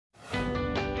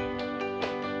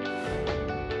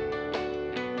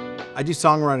I do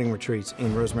songwriting retreats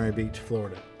in Rosemary Beach,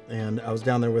 Florida. And I was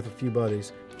down there with a few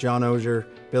buddies, John Ozier,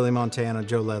 Billy Montana,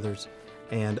 Joe Leathers,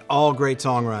 and all great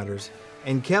songwriters.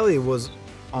 And Kelly was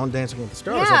on Dancing with the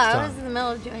Stars at the time. I was in the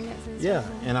middle of doing it. Yeah,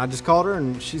 and I just called her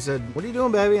and she said, "What are you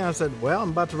doing, baby?" And I said, "Well,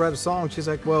 I'm about to write a song." She's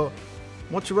like, "Well,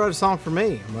 why don't you write a song for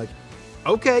me?" I'm like,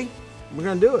 "Okay, we're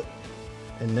gonna do it."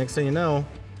 And next thing you know,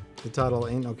 the title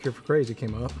 "Ain't No Cure for Crazy"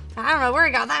 came up. I don't know where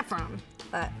I got that from,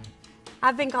 but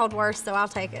I've been called worse, so I'll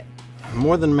take it.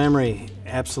 More Than Memory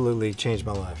absolutely changed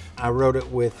my life. I wrote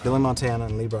it with Billy Montana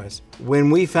and Lee Brice. When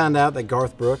we found out that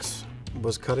Garth Brooks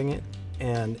was cutting it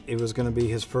and it was going to be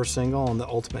his first single on the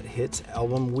Ultimate Hits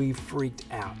album, we freaked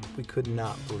out. We could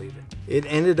not believe it. It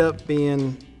ended up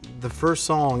being the first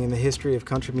song in the history of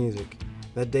country music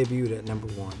that debuted at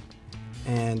 #1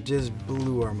 and just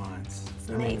blew our minds. It's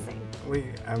amazing.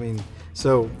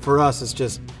 So for us,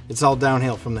 it's all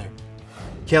downhill from there.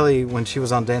 Kelly, when she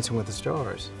was on Dancing with the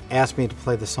Stars, asked me to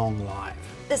play the song live.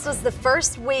 This was the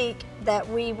first week that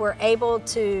we were able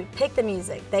to pick the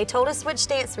music. They told us which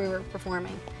dance we were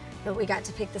performing, but we got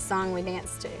to pick the song we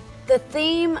danced to. The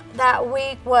theme that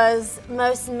week was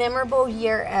most memorable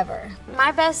year ever.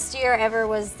 My best year ever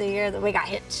was the year that we got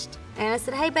hitched. And I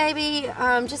said, "Hey baby,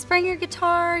 just bring your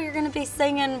guitar, you're gonna be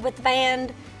singing with the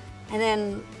band." And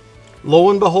then lo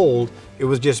and behold, it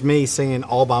was just me singing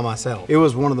all by myself. It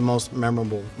was one of the most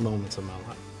memorable moments of my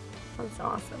life. That's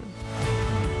awesome.